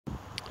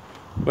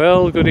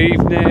Well, good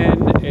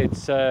evening.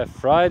 It's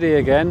Friday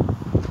again.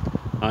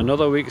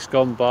 Another week's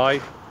gone by,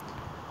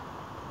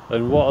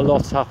 and what a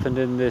lot's happened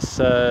in this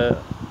last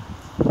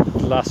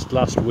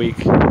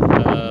week.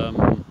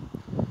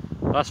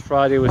 Last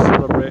Friday we're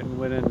celebrating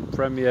winning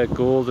Premier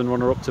Gold and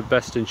runner-up to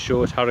Best in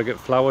Show at Harrogate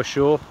Flower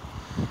Show.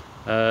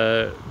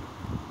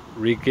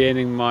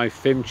 Regaining my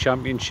FIM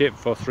championship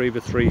for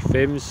 3x3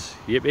 FIMs.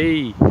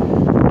 Yippee!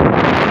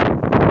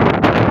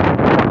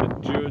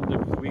 During the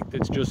week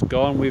that's just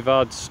gone, we've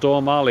had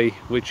Storm Alley,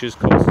 which has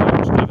caused so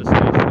much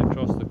devastation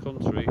across the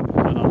country,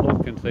 and I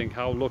look and think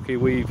how lucky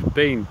we've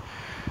been.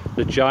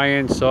 The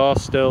giants are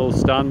still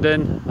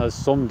standing. There's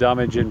some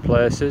damage in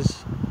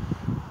places.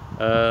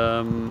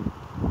 The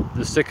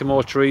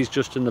sycamore trees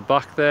just in the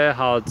back there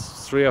had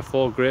 3 or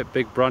 4 great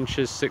big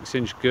branches,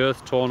 6-inch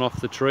girth, torn off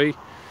the tree.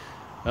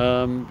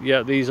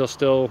 Yeah, these are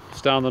still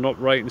standing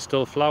upright and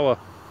still flower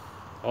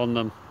on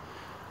them.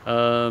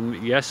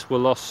 Yes, we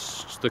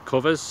lost the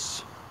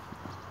covers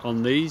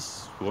on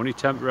these, only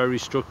temporary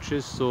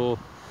structures, so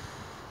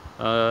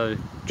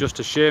just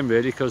a shame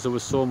really, because there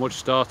was so much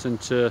starting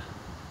to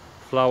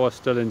flower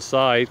still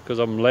inside, because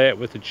I'm late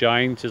with the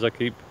giant, as I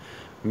keep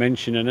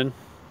mentioning.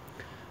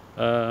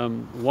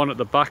 One at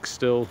the back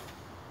still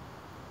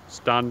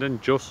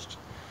standing, just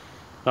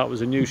that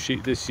was a new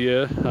sheet this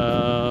year.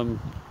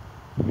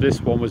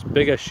 This one was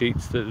bigger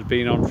sheets that had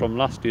been on from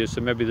last year, so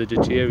maybe they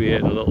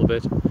deteriorated a little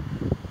bit.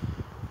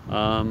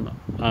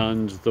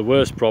 And the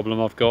worst problem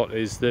I've got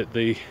is that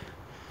a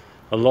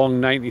long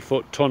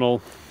 90-foot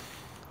tunnel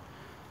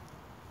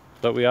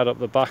that we had up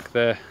the back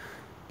there,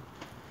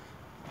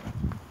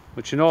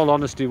 which in all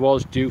honesty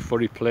was due for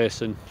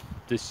replacing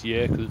this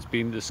year, because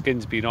the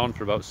skin's been on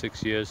for about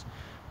 6 years.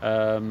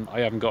 I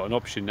haven't got an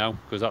option now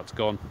because that's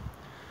gone.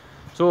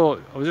 So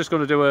I was just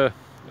going to do a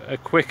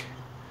quick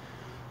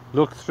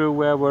look through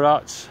where we're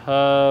at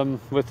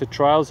with the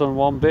trials on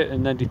one bit,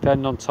 and then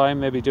depending on time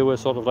maybe do a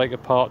sort of like a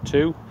part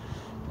 2.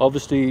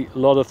 Obviously a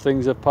lot of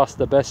things have passed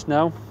the best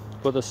now,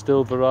 but there's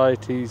still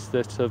varieties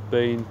that are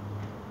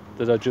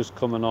just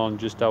coming on,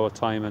 just our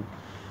timing.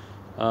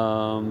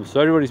 So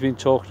everybody's been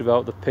talking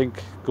about the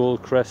pink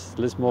Goldcrest,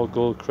 Lismore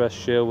Goldcrest,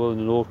 Sherwood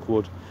and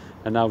Oakwood,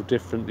 and how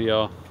different they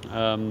are.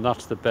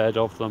 That's the bed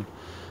of them.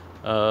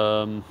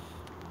 And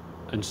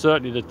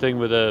certainly the thing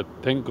with a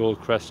pink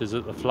Goldcrest is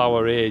that the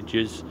flower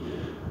ages,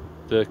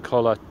 the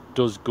colour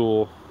does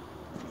go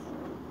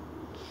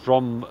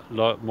from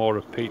more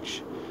of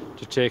peach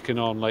to taking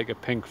on like a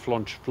pink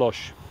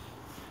flush,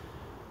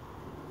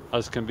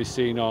 as can be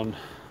seen on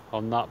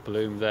that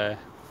bloom there.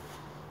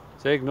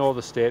 So ignore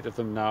the state of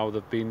them now.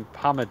 They've been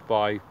hammered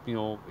by, you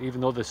know,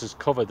 even though this is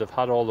covered, they've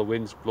had all the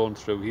winds blown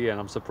through here, and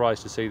I'm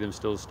surprised to see them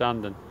still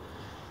standing.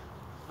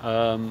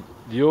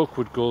 The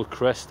Oakwood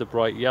Goldcrest, the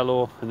bright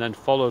yellow, and then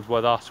followed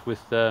by that with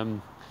the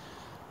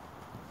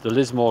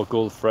Lismore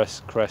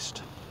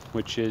Goldcrest,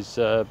 which is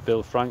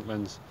Bill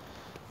Franklin's.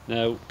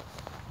 Now,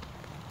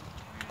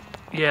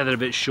 yeah, they're a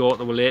bit short.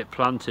 They were late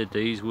planted.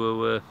 These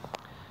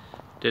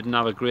didn't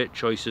have a great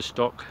choice of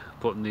stock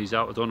putting these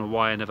out. I don't know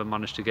why I never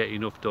managed to get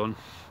enough done.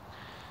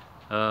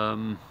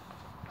 But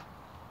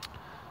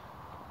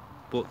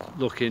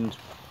looking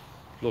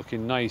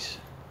nice.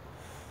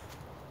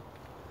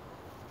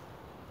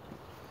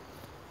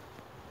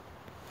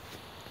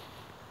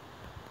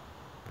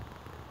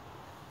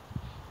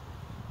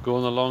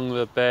 Going along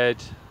the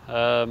bed,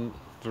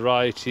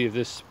 variety of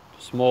this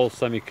small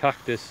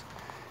semi-cactus.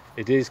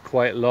 It is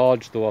quite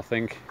large though, I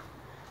think.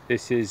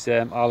 This is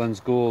Allen's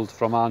Gold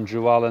from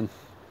Andrew Allen.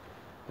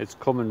 It's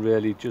coming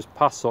really just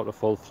past sort of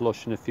full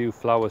flush, and a few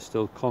flowers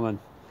still coming.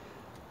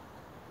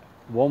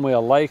 One way I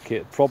like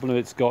it, problem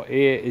it's got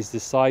here is the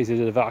size that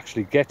it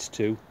actually gets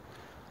to.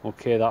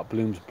 Okay, that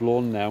bloom's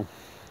blown now,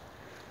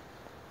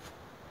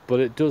 but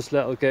it does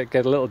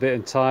get a little bit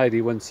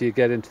untidy once you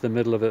get into the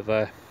middle of it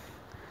there.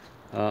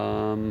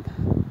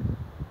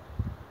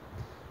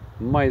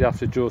 Might have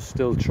to just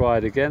still try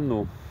it again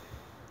though,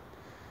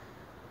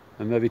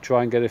 and maybe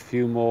try and get a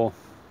few more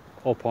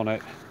up on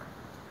it.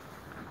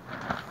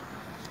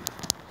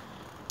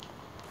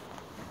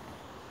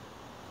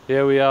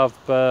 Here we have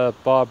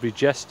Barbary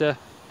Jester,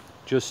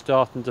 just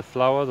starting to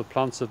flower. The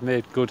plants have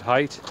made good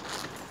height,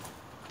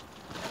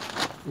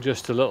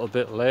 just a little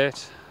bit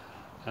late,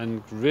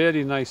 and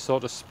really nice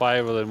sort of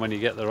spiraling when you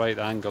get the right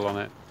angle on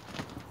it,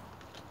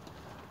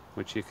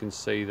 which you can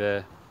see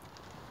there.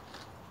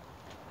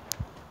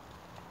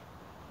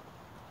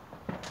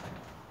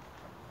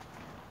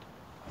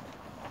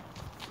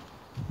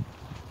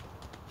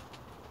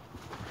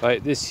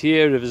 Right, this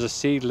here is a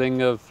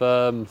seedling of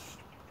Phil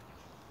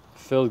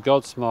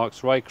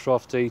Godsmark's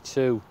Rycroft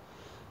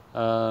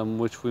E2,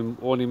 which we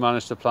only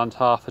managed to plant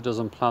half a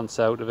dozen plants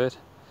out of it.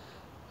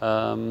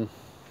 Got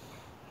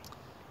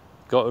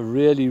a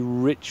really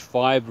rich,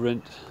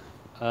 vibrant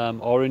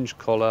orange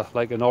colour,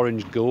 like an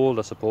orange gold,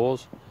 I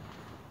suppose.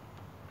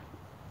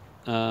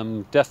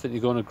 Definitely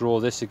going to grow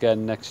this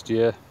again next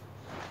year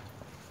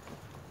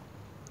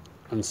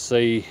and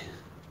see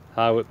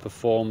how it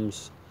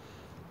performs,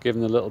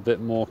 given a little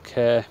bit more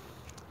care.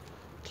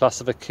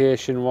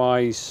 Classification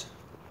wise,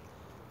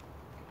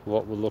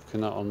 what we're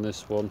looking at on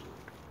this one.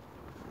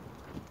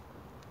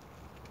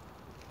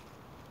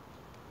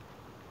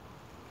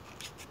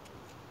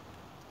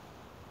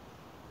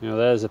 You know,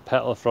 there's a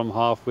petal from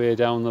halfway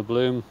down the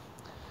bloom.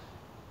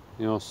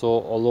 You know, so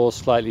although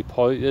slightly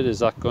pointed, is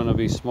that going to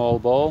be small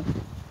ball?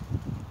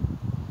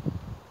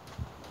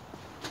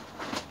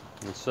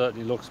 It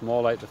certainly looks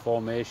more like the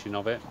formation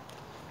of it.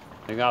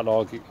 I think that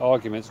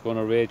argument's going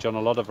to rage on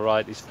a lot of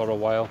varieties for a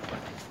while.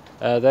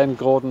 Then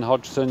Gordon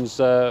Hodgson's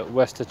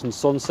Westerton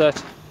Sunset.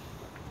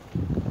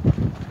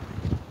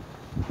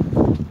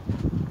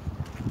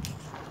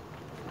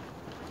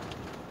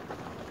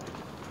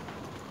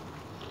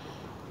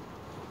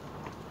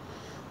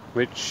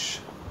 Which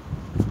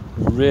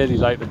really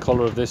like the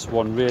colour of this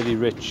one, really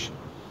rich.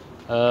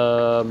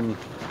 There's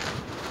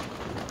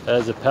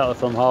a petal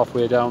from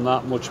halfway down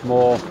that, much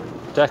more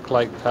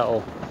deck-like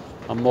petal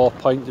and more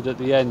pointed at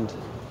the end.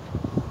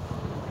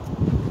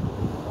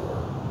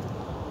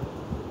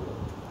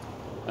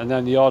 And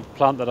then the odd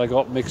plant that I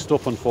got mixed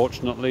up,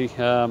 unfortunately.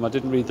 I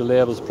didn't read the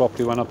labels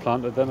properly when I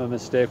planted them, a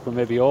mistake we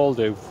maybe all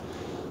do.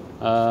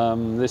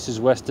 This is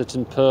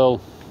Westerton Pearl.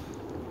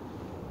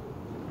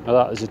 Now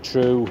that is a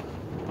true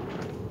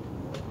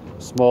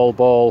small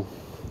ball,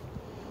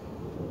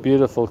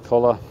 beautiful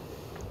colour,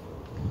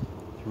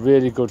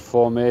 really good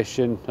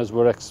formation as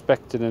we're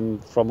expecting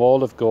from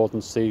all of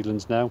Gordon's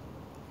seedlings now.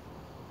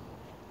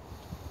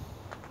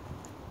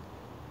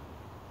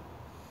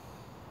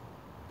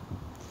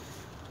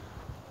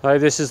 Right,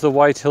 this is the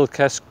White Hill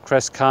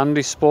Crest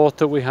Candy Sport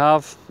that we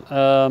have.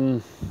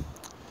 Got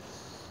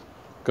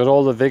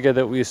all the vigour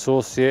that we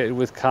associated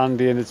with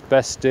candy in its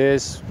best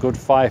days. Good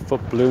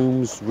 5-foot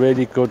blooms,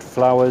 really good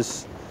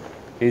flowers.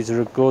 These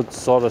are a good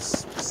sort of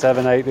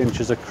 7-8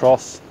 inches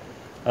across.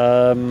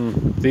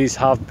 These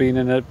have been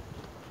in a,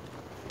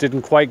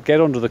 didn't quite get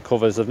under the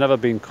covers, they've never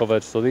been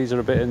covered, so these are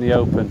a bit in the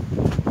open.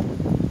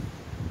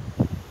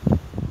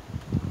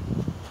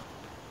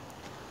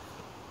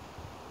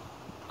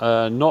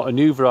 Not a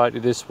new variety,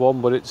 this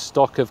one, but it's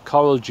stock of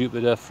Coral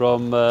Jupiter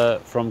from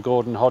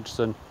Gordon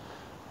Hodgson.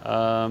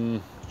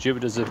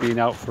 Jupiters have been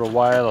out for a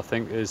while. I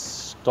think his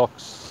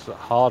stock's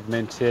hard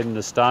maintaining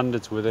the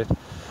standards with it,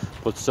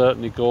 but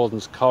certainly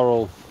Gordon's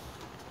Coral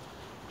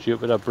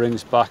Jupiter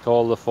brings back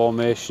all the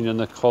formation and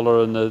the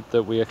colour and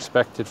that we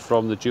expected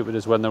from the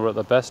Jupiters when they were at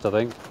their best, I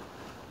think.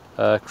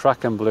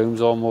 Cracking blooms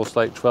almost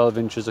like 12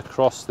 inches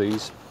across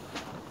these.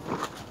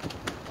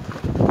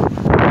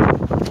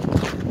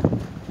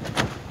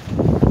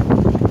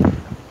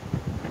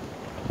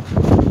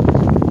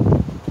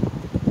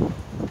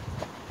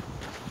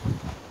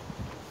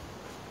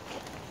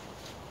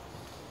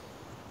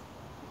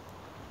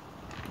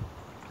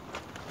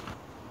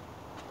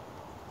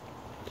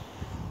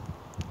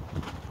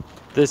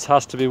 This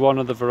has to be one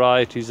of the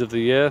varieties of the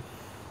year.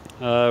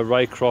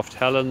 Rycroft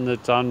Helen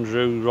that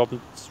Andrew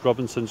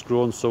Robinson's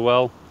grown so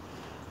well.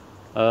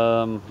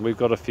 We've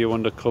got a few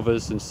under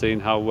covers and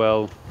seen how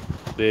well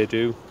they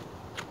do.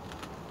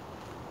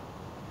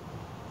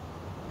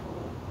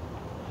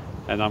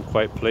 And I'm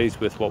quite pleased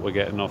with what we're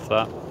getting off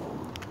that.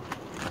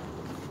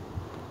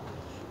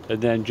 And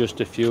then just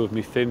a few of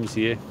my Fims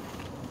here.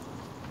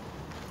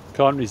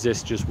 Can't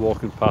resist just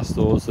walking past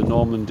those. The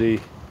Normandy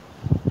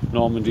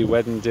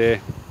Wedding Day.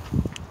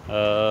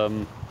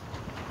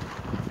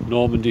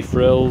 Normandy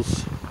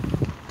Frills,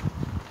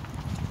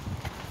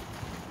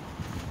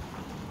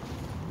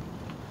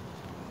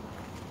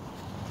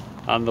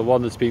 and the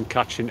one that's been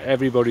catching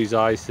everybody's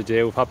eyes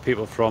today. We've had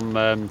people from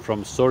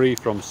Surrey,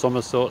 from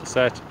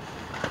Somerset,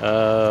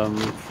 from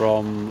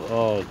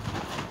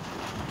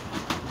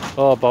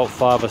about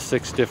 5 or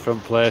 6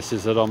 different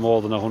places that are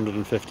more than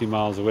 150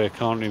 miles away.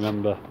 Can't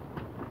remember.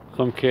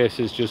 Some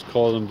cases just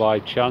call them by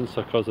chance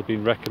because they've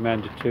been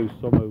recommended to.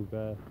 Some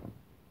who've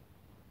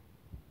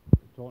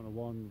talking to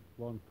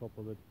one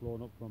couple that's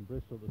flown up from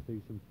Bristol to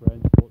see some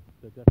friends, but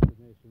the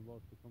destination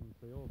was to come and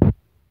see us.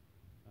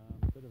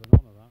 A bit of an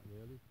honour that,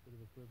 really, a bit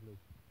of a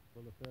privilege.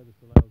 Well, the furthest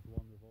allowed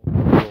one we've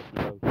all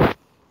talked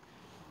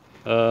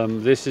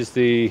about. This is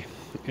the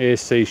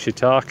AC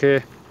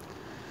Shiitake,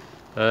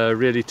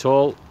 really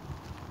tall.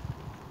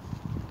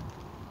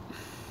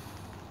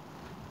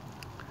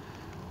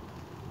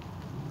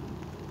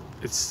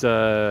 It's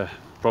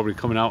probably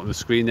coming out on the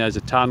screen. There's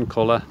a tan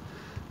colour,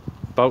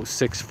 about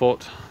 6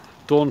 foot.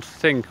 Don't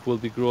think we'll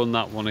be growing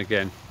that one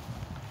again.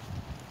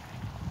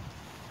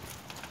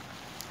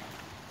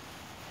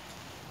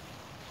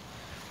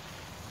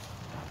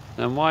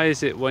 And why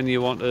is it when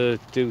you want to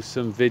do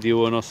some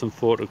videoing or some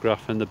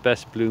photographing, the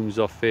best blooms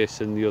are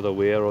facing the other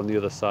way or on the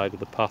other side of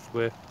the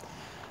pathway?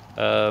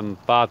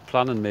 Bad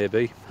planning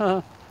maybe.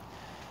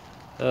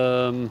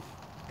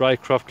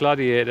 Rycroft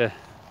Gladiator,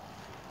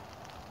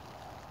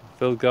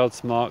 Phil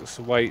Godsmark's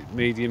white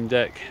medium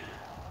deck.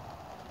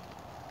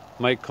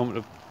 Might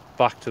come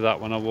back to that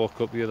when I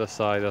walk up the other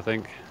side, I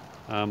think.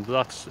 But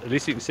that's, at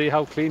least you can see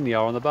how clean they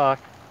are on the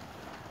back.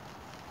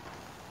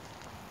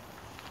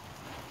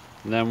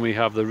 And then we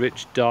have the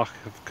rich dark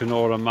of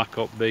Kenora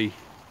Macop B.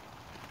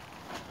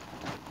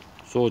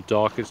 So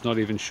dark it's not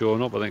even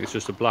showing up. I think it's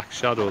just a black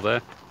shadow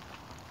there.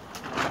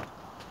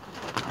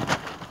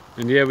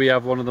 And here we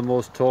have one of the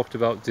most talked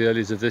about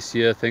dahlias of this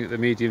year, I think, the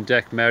medium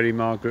deck Mary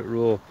Margaret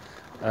Rowe.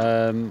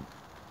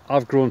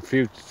 I've grown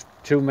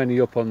too many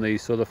up on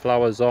these, so the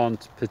flowers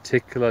aren't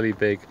particularly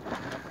big,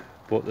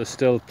 but there's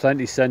still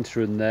plenty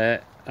centre in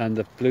there, and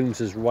the blooms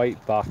is right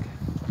back.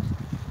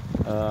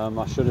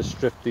 I should have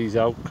stripped these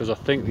out because I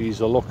think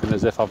these are looking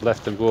as if I've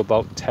left them go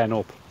about 10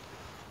 up.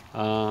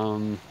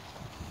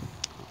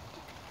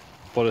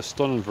 But a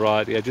stunning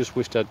variety. I just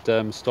wished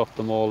I'd stocked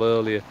them all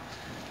earlier.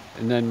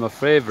 And then my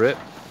favourite,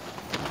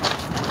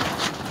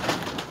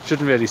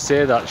 shouldn't really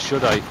say that,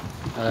 should I,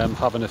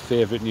 having a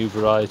favourite new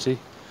variety.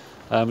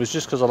 It's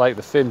just because I like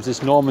the Fims.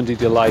 This Normandy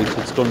Delight,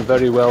 it's done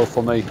very well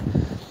for me.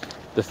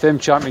 The Fim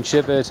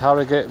Championship at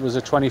Harrogate was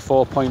a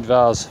 24-point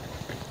vase.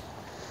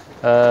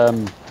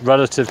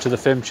 Relative to the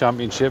Fim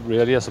Championship,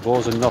 really, I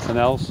suppose, and nothing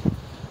else.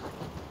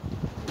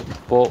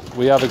 But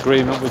we have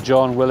agreement with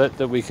John Willett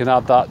that we can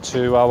add that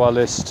to our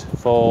list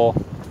for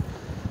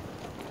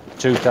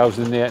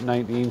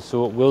 2008-19,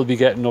 so it will be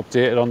getting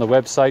updated on the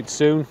website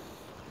soon,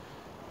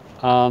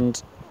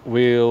 and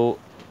we'll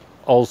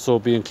also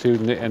be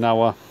including it in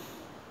our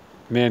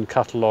main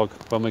catalogue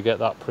when we get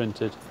that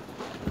printed.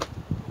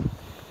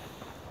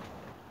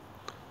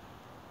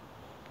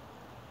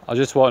 I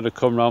just wanted to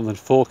come around and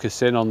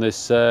focus in on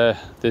this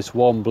this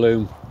one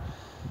bloom.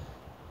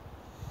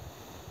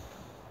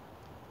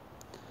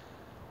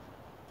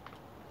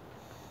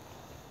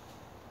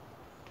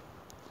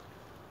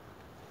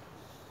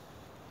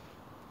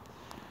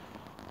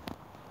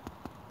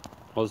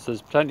 Well,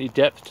 there's plenty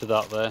depth to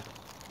that there,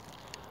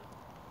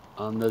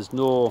 and there's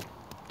no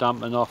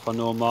damping off or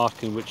no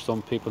marking which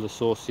some people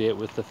associate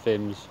with the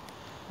Fims.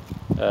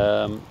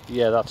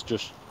 Yeah, that's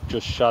just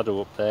shadow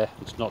up there,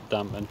 it's not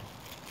damping.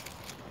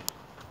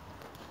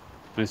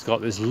 And it's got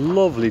this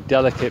lovely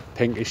delicate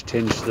pinkish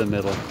tinge to the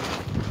middle.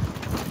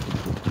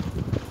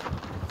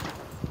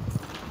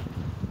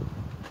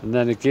 And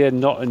then again,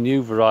 not a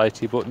new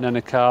variety, but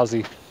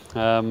Nenakazi.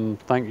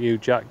 Thank you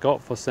Jack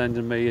Gott for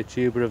sending me a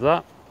tuber of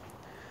that.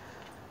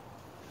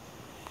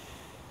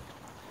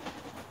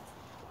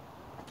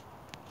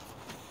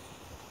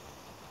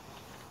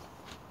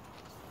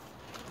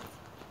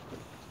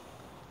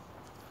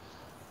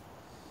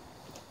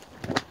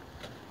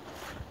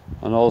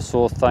 And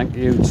also thank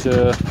you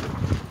to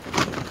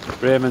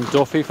Raymond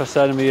Duffy for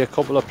sending me a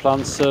couple of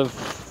plants of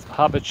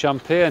Habit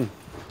Champagne,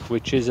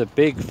 which is a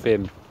big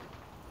Fim.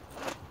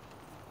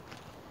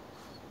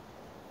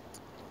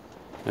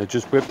 I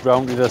just whipped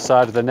round to the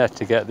side of the net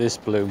to get this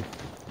bloom.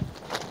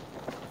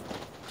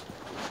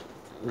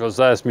 Because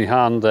there's my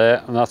hand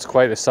there, and that's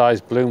quite a size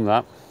bloom,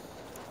 that.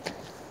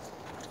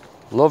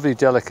 Lovely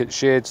delicate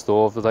shades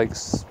though, of like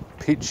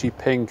peachy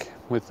pink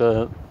with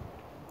a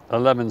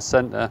lemon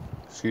centre,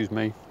 excuse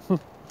me.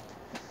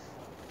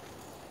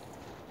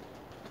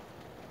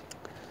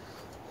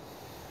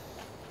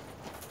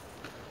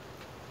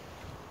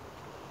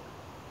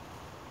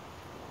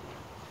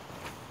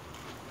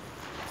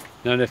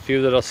 Then a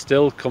few that are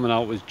still coming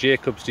out was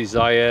Jacob's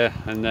Desire,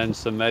 and then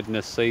some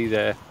Edna C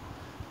there.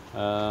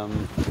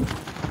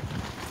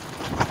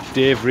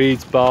 Dave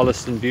Reed's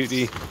Barlaston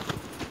Beauty,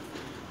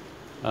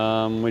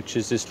 which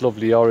is this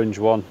lovely orange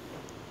one.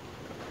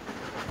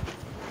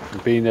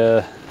 Been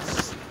a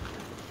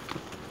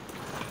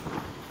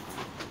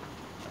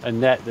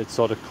net that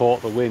sort of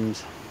caught the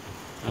wind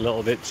a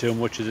little bit too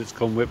much as it's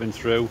come whipping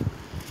through.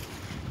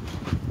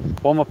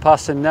 One we're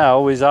passing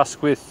now is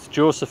Asquith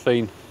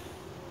Josephine,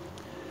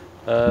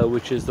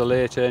 which is the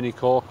late Ernie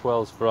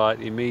Corkwell's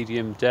variety,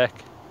 medium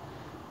deck,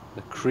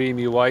 the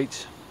creamy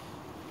white.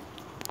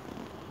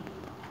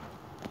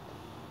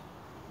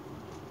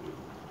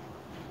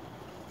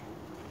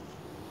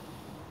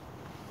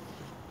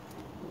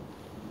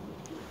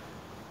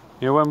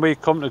 You know, when we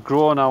come to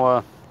growing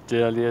our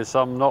dahlias,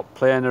 I'm not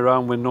playing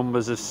around with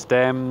numbers of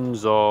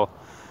stems or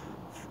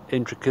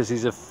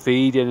intricacies of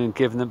feeding and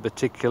giving them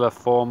particular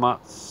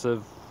formats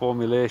of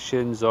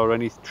formulations or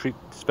any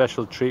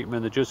special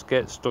treatment. They just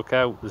get stuck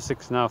out. There's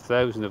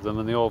 6,500 of them,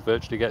 and they all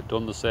virtually get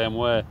done the same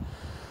way.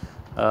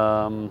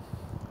 You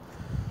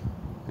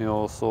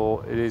know,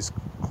 so it is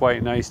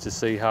quite nice to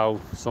see how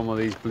some of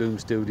these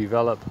blooms do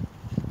develop.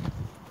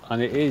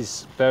 And it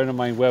is, bearing in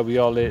mind where we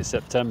are late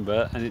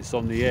September and it's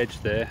on the edge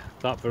there,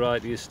 that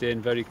variety is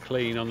staying very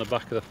clean on the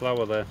back of the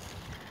flower there,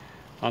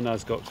 and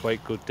has got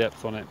quite good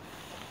depth on it.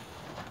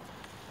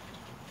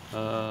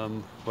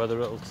 Whether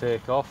it'll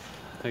take off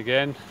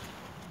again,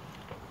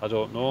 I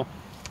don't know,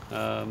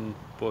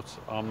 but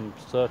I'm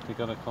certainly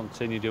going to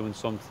continue doing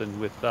something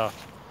with that.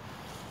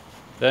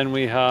 Then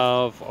we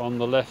have on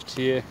the left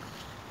here,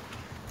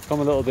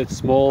 come a little bit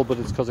small, but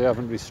it's because I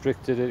haven't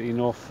restricted it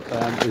enough,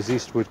 is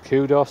Eastwood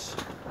Kudos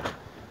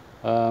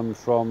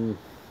from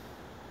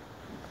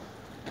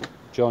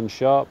John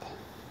Sharp.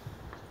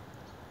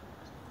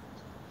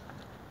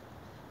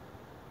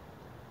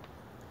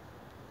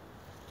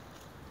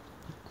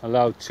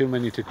 Allowed too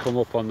many to come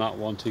up on that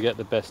one to get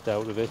the best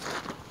out of it.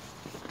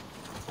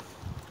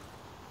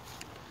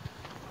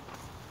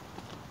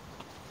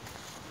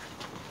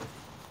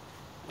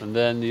 And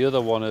then the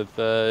other one of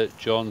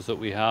John's that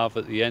we have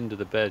at the end of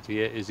the bed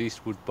here is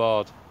Eastwood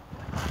Bard,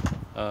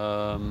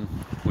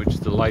 which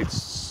the light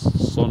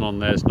sun on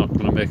there is not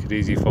going to make it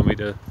easy for me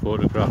to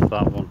photograph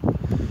that one.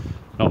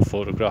 Not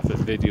photograph it,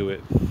 video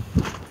it.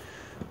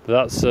 But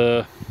that's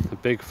a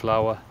big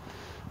flower.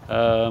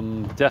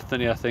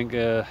 Definitely I think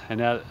a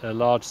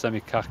large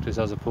semi-cactus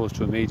as opposed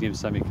to a medium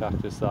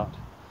semi-cactus, that.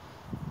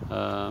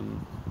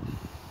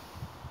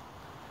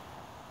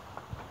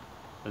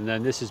 And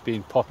then this has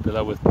been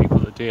popular with people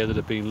today that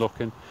have been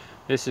looking.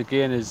 This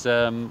again is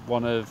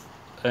one of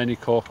Ernie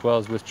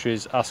Corkwell's, which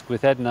is Ask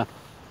with Edna.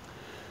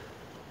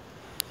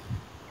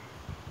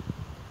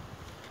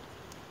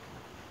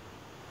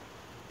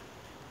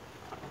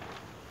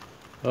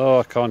 Oh,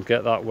 I can't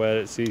get that where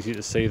it's easy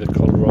to see the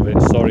colour of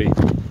it, sorry.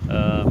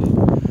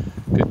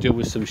 Could do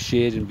with some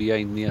shading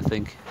behind me, I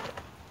think.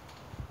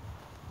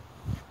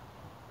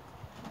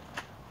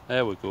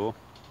 There we go.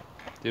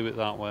 Do it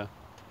that way.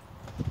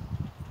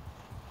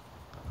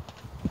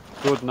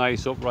 Good,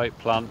 nice, upright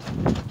plant.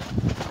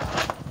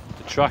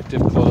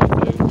 Attractive colour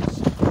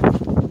blooms.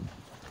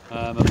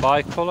 A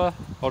bicolour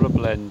or a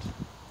blend.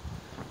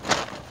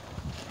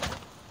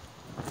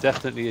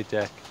 Definitely a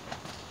deck.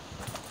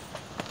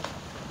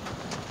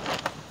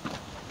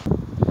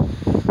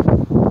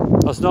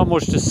 There's not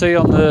much to see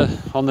on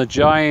the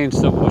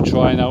giants that we're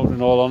trying out,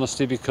 in all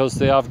honesty, because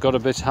they have got a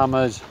bit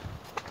hammered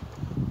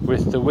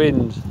with the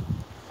wind.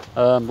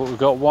 But we've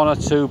got one or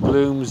two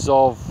blooms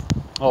of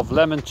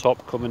lemon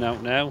top coming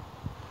out now,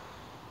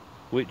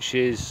 which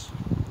is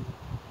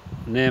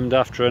named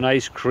after an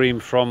ice cream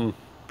from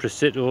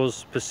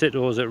Precitto's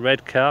at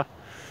Redcar.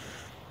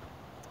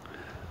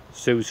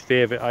 Sue's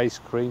favourite ice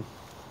cream.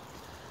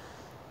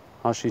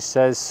 As she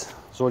says,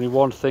 there's only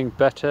one thing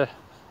better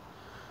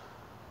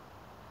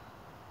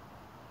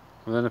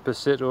than a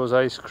Precitto's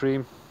ice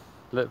cream,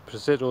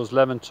 Precitto's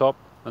lemon top,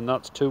 and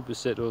that's two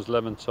Precitto's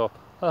lemon top.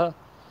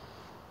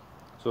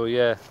 So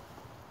yeah,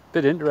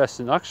 bit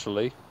interesting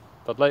actually.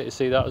 I'd like to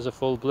see that as a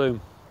full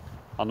bloom.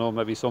 I know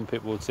maybe some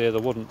people would say they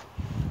wouldn't.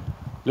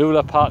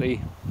 Lula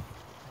Patty,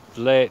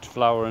 late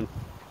flowering.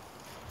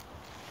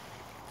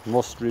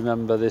 Must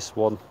remember this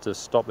one to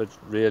stop it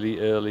really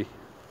early,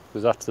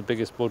 because that's the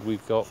biggest bud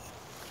we've got.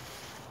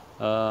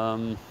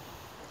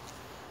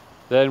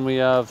 Then we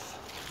have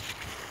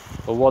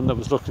a one that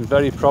was looking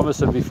very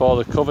promising before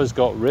the covers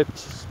got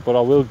ripped, but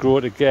I will grow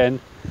it again,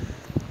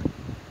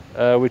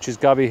 which is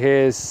Gabby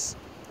Hayes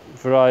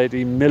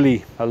variety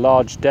Millie, a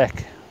large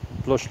deck,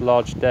 blush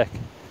large deck.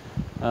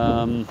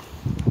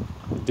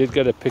 Did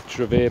get a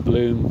picture of a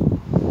bloom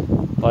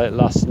like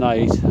last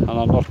night, and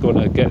I'm not going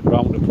to get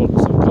round to putting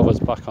some covers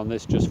back on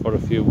this just for a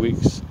few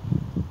weeks.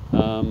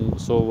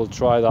 So we'll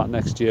try that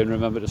next year and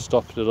remember to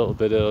stop it a little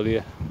bit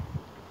earlier.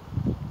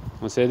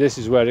 I say this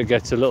is where it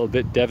gets a little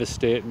bit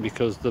devastating,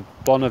 because the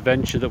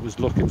Bonaventure that was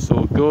looking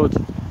so good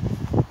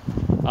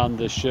and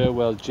the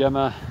Sherwell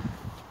Gemma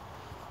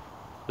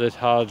that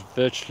had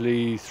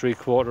virtually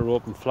 3/4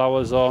 open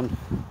flowers on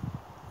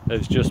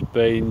has just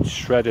been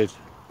shredded,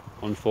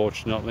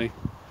 unfortunately.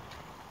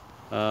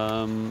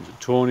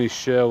 Tony's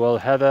Sherwell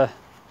Heather,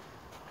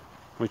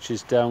 which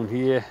is down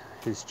here,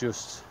 is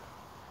just...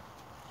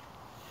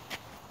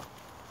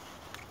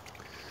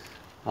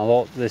 I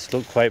thought this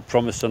looked quite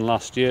promising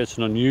last year. It's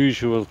an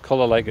unusual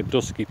colour, like a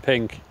dusky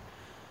pink,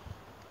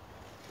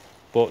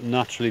 but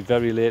naturally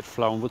very late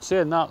flowering. But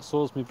saying that,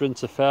 so's my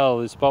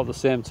Brinterfell. It's about the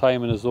same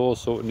timing as those,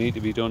 so it need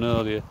to be done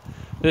earlier.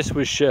 This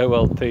was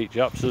Sherwell Peach,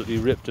 absolutely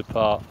ripped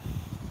apart.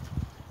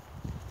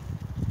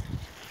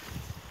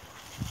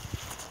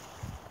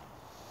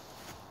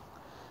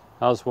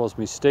 As was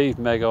my Steve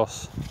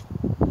Megos.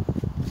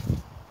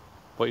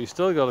 But you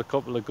still got a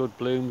couple of good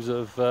blooms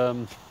of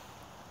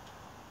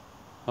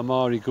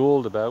Amari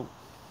Gold about.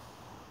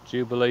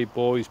 Jubilee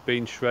Boy's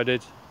been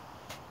shredded.